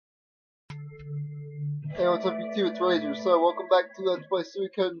Hey, what's up YouTube? It's Razor. So, welcome back to Let's Play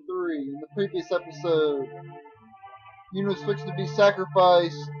Suikoden 3. In the previous episode, Yuna was fixed to be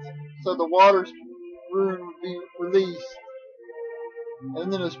sacrificed so the water rune would be released, and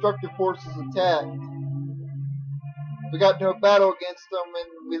then the destructive forces attacked. We got into a battle against them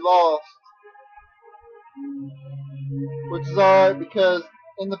and we lost, which is alright because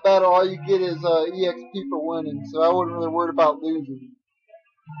in the battle all you get is EXP for winning, so I wasn't really worried about losing.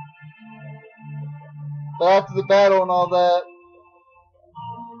 But after the battle and all that,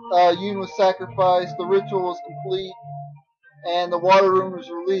 Yun was sacrificed, the ritual was complete, and the water rune was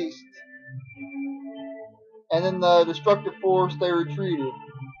released. And then the destructive force, they retreated.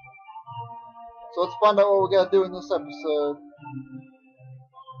 So let's find out what we gotta do in this episode.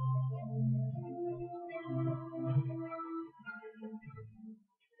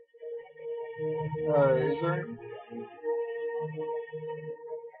 Alright, is there...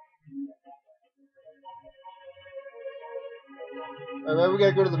 Alright, maybe we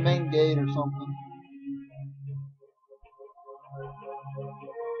gotta go to the main gate or something.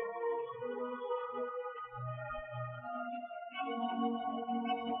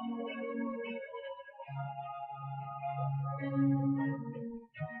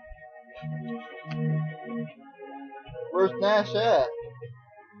 Where's Nash at?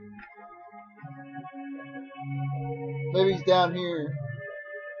 Maybe he's down here.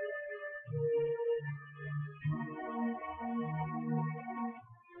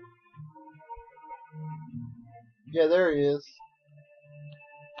 Yeah, there he is.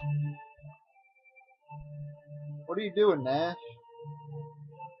 What are you doing, Nash?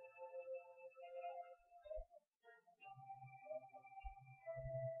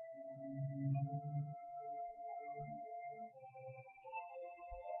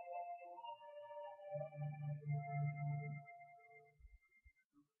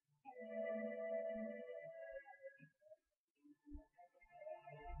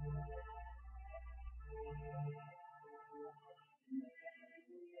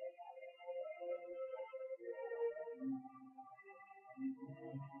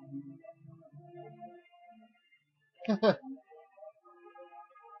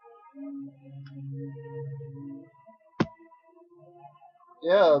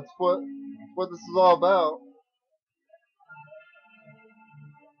 Yeah, that's what this is all about.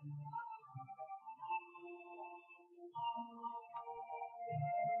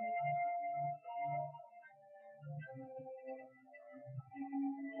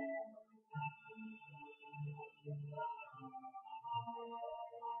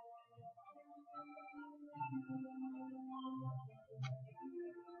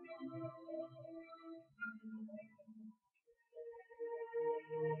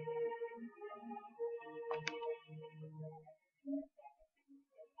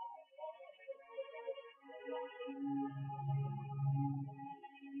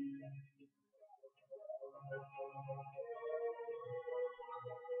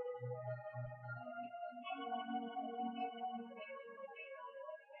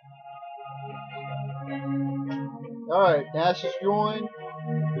 Alright, Nash is joined.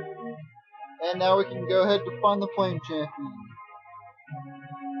 And now we can go ahead to find the Flame Champion.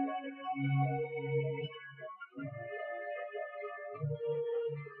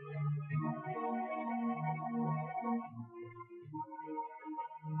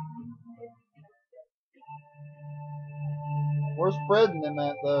 Where's Fred and them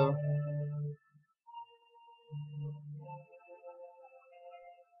at, though?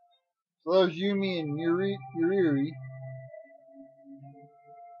 So there's Yumi and Yuri.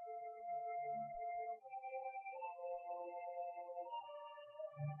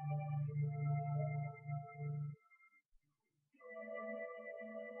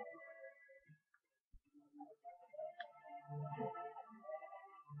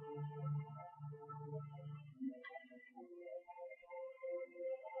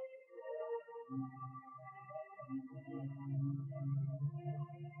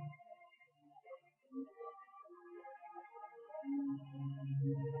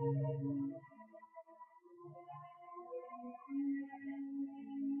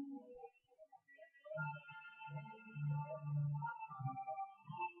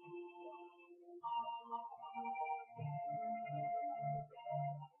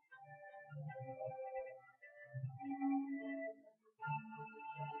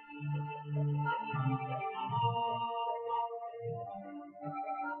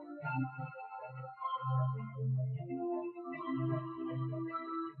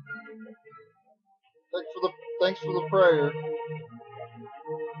 Thanks for the prayer.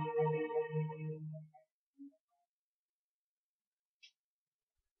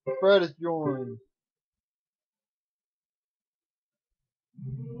 Fred is joined.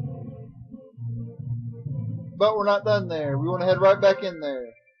 But we're not done there. We want to head right back in there.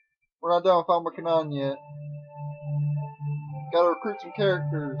 We're not done with what I'm working on yet. Gotta recruit some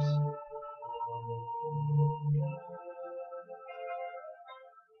characters.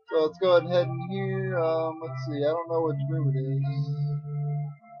 So let's go ahead and head in here. Let's see. I don't know which room it is.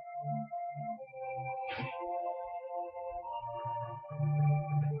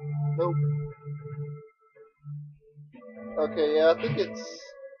 Nope. Okay, yeah, I think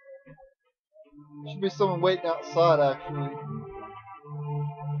should be someone waiting outside actually.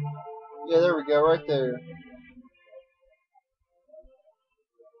 Yeah, there we go, right there.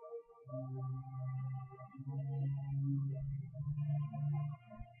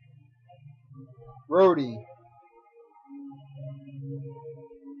 Rhodey.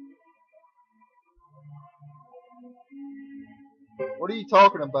 What are you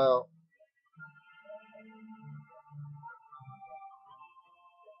talking about?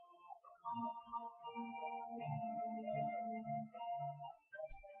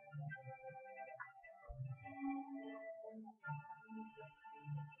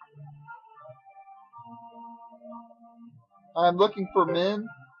 I'm looking for men.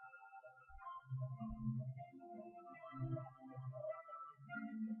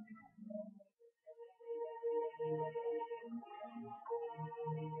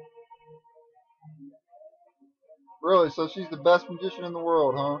 Really? So she's the best magician in the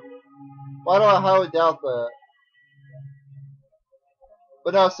world, huh? Why do I highly doubt that?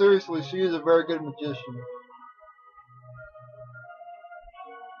 But now, seriously, she is a very good magician.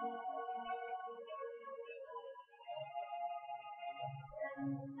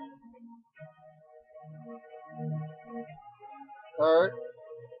 Alright.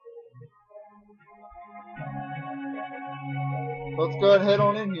 Let's go ahead and head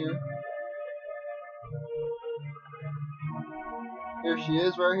on in here. Here she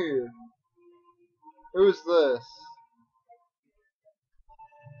is right here. Who is this?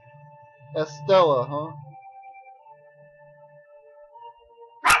 Estella, huh?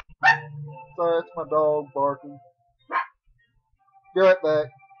 Sorry, that's my dog barking. Be right back.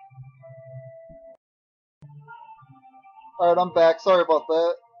 Alright, I'm back. Sorry about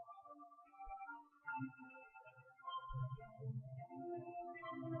that.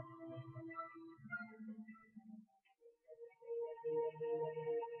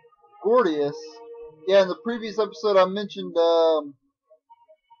 Gordius. Yeah, in the previous episode I mentioned a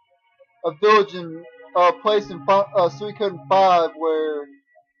village in place in Suikoden 5 where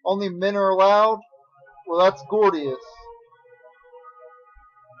only men are allowed. Well, that's Gordius.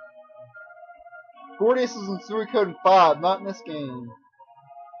 Gordius is in Suikoden 5, not in this game.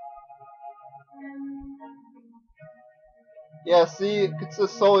 Yeah, see, it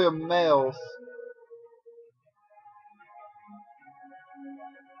consists solely of males.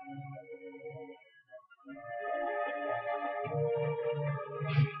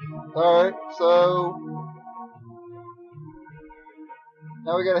 Alright, so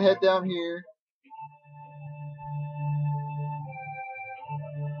now we gotta head down here.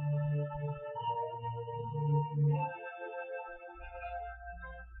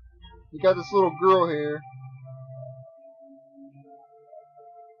 You got this little girl here.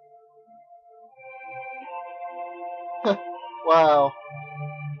 Wow.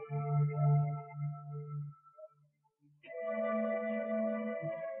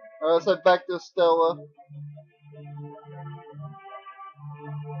 Alright, let's head back to Stella.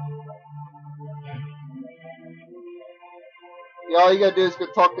 Yeah, all you gotta do is go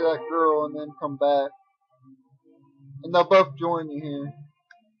talk to that girl and then come back. And they'll both join you here.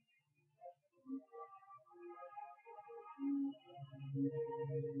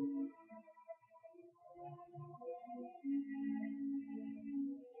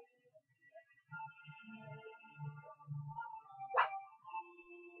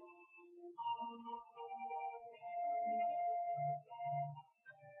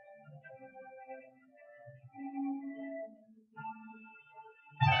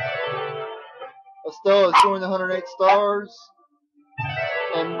 Estella has joined the 108 Stars,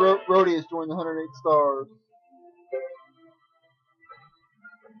 and Rhodey has joined the 108 Stars.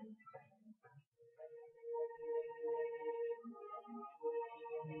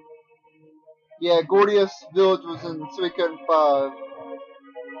 Yeah, Gordius Village was in Suikoden 5.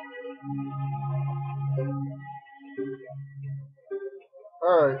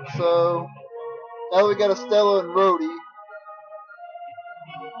 Alright, so now we got Estella and Rhodey.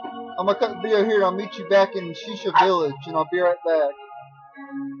 I'm gonna cut the video here and I'll meet you back in Shisha Village, and I'll be right back.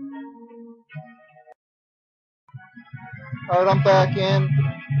 Alright, I'm back in.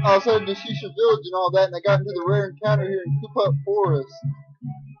 I was headed to Shisha Village and all that, and I got into the rare encounter here in Kupup Forest.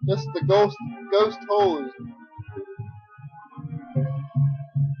 This is the Ghost Holy.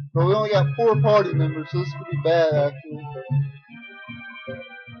 But we only got 4 party members, so this could be bad, actually.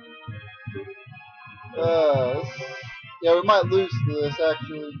 Yeah, we might lose to this,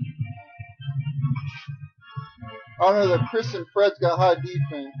 actually. I don't know that Chris and Fred's got high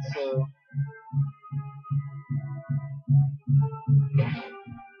defense, so.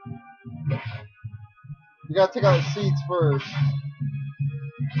 We gotta take out the seeds first.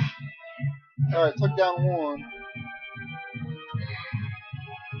 Alright, took down one.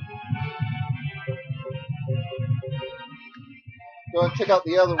 Go ahead and take out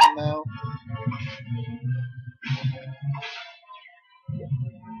the other one now.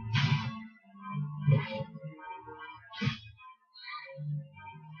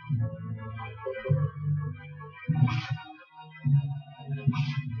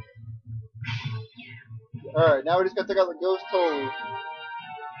 Alright, now we just gotta take out the ghost totally.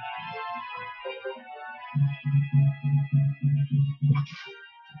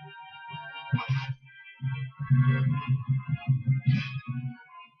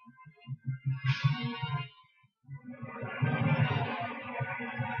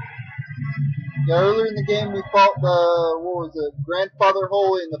 Yeah, earlier in the game we fought the, what was it, Grandfather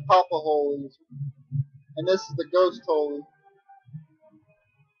Holy and the Papa Holy. And this is the Ghost Holy.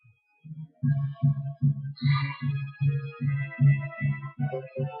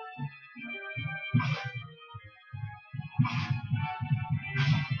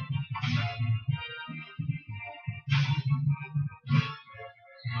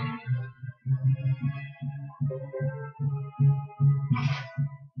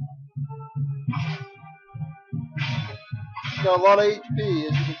 Got a lot of HP,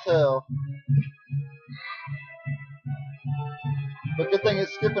 as you can tell. But good thing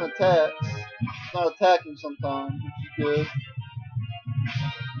it's skipping attacks. It's not attacking sometimes, which is good.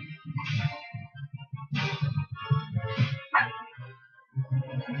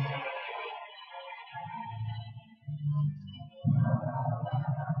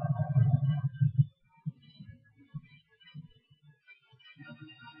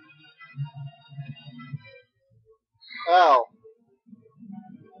 Ow.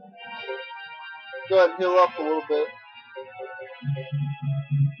 Go ahead and heal up a little bit.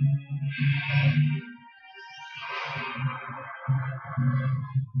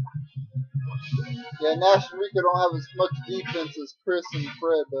 Yeah, Nash and Rico don't have as much defense as Chris and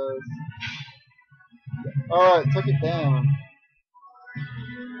Fred does. Alright, took it down.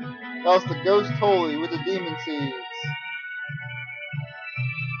 That was the Ghost Holy with the Demon Seeds.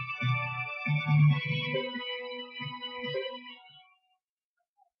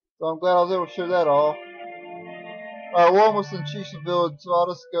 So I'm glad I was able to show that off. Alright, we're almost in Shisha Village, so I'll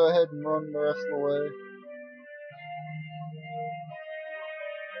just go ahead and run the rest of the way.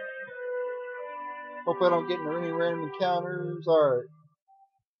 Hopefully I don't get into any random encounters. Alright.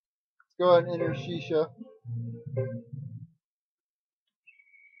 Let's go ahead and enter Shisha.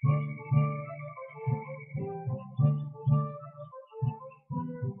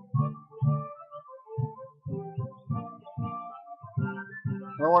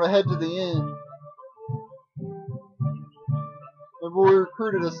 I want to head to the inn. Remember we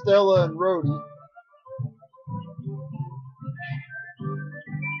recruited Estella and Rhodey.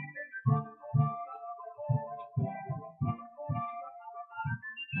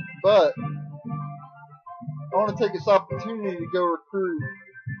 But I want to take this opportunity to go recruit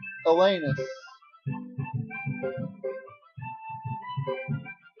Alanis.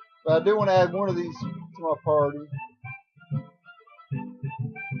 But I do want to add one of these to my party.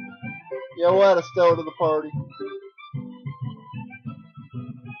 Yeah, we'll add Estella to the party.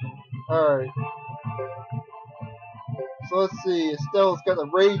 Alright. So let's see. Estella's got the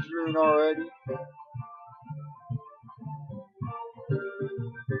Rage Rune already.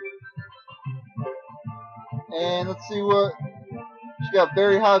 And let's see what. She got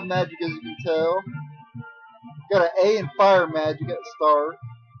very high magic, as you can tell. Got an A in fire magic at the start.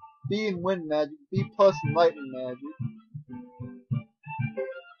 B in wind magic. B plus in lightning magic.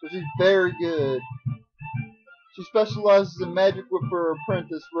 So she's very good. She specializes in magic with her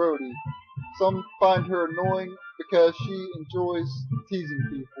apprentice, Rhodey. Some find her annoying because she enjoys teasing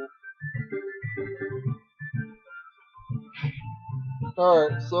people.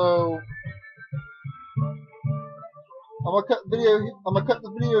 Alright, so I'm gonna cut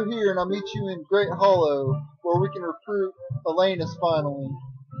the video here, and I'll meet you in Great Hollow, where we can recruit Alanis finally.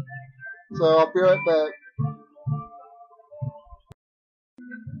 So I'll be right back.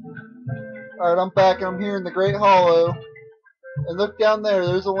 Alright, I'm back, and I'm here in the Great Hollow. And look down there,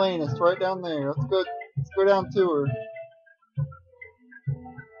 there's Alanis, right down there. Let's go down to her.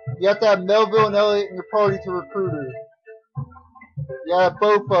 You have to have Melville and Elliot in your party to recruit her. Yeah,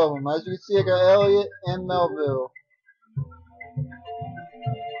 both of them. As you can see, I got Elliot and Melville.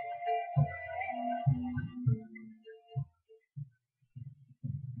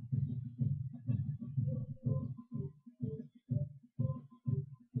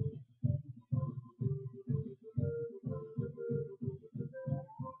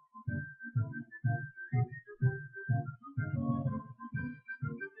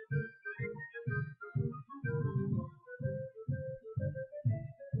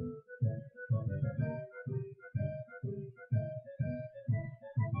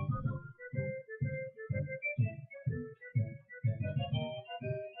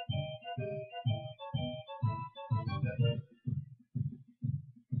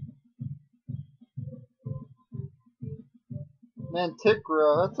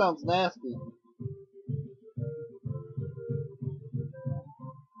 Manticora, that sounds nasty.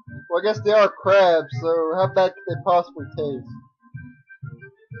 Well, I guess they are crabs, so how bad could they possibly taste?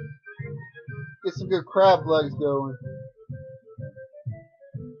 Get some good crab legs going.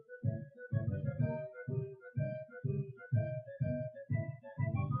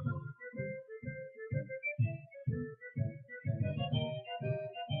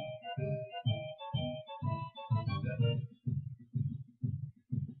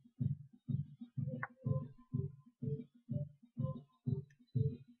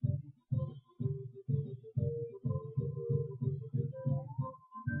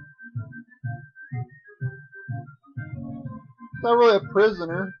 It's not really a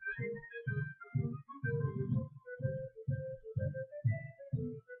prisoner.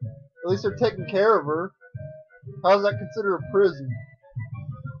 At least they're taking care of her. How is that considered a prison?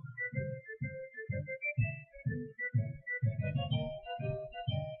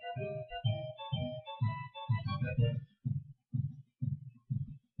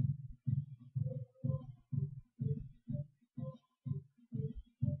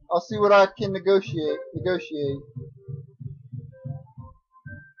 I'll see what I can negotiate.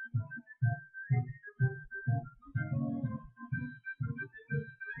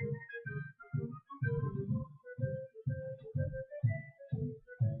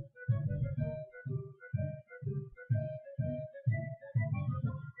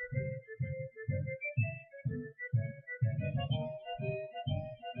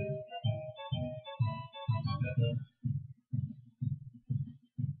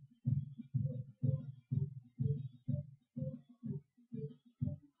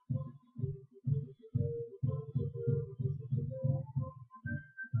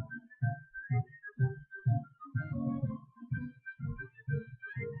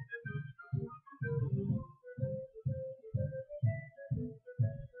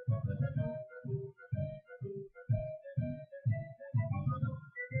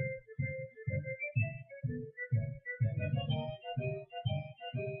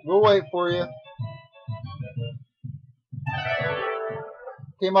 We'll wait for you.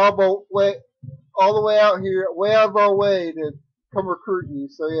 Came all the way out here, way out of our way to come recruit you.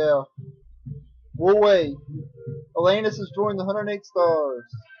 So yeah, we'll wait. Alanis has joined the 108 Stars.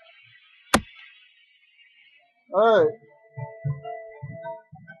 All right.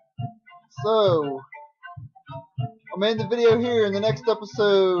 So I'm ending the video here. In the next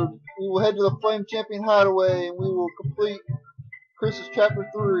episode, we will head to the Flame Champion Hideaway and we will complete Chris's Chapter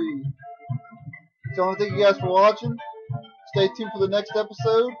 3. So I want to thank you guys for watching. Stay tuned for the next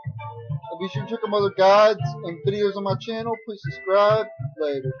episode. And be sure to check out my other guides and videos on my channel. Please subscribe.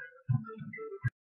 Later.